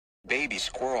Baby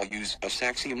squirrel, use a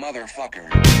sexy motherfucker.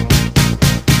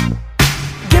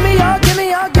 Give me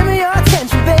your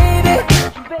attention, baby.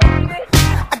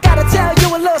 I gotta tell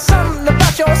you a little something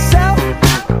about yourself.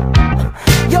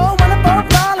 You're one of our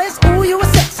flawless, ooh, you a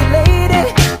sexy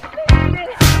lady.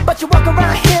 But you walk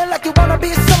around here like you wanna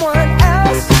be someone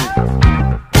else.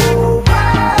 Ooh,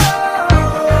 whoa.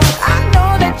 I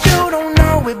know that you don't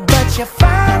know it, but you're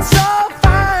fine, so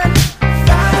fine.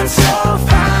 Fine, so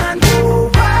fine. Ooh,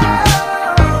 whoa.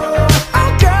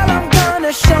 Oh girl, I'm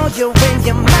gonna show you when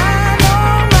you're mine.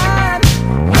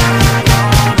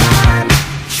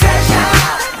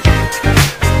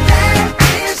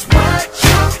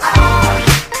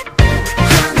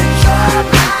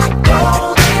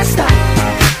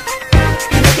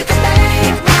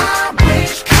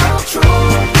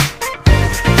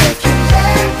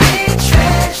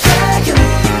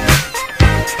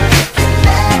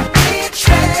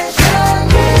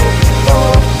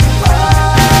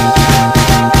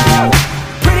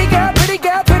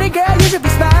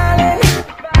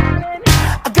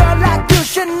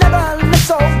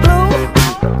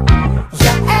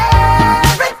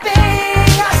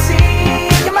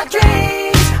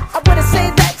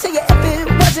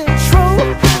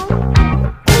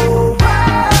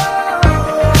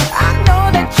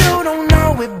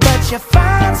 You're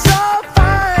fine, so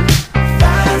fine,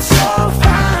 fine, so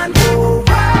fine. Ooh,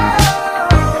 whoa.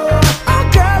 Oh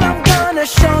girl, I'm gonna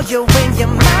show you when you're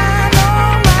mine.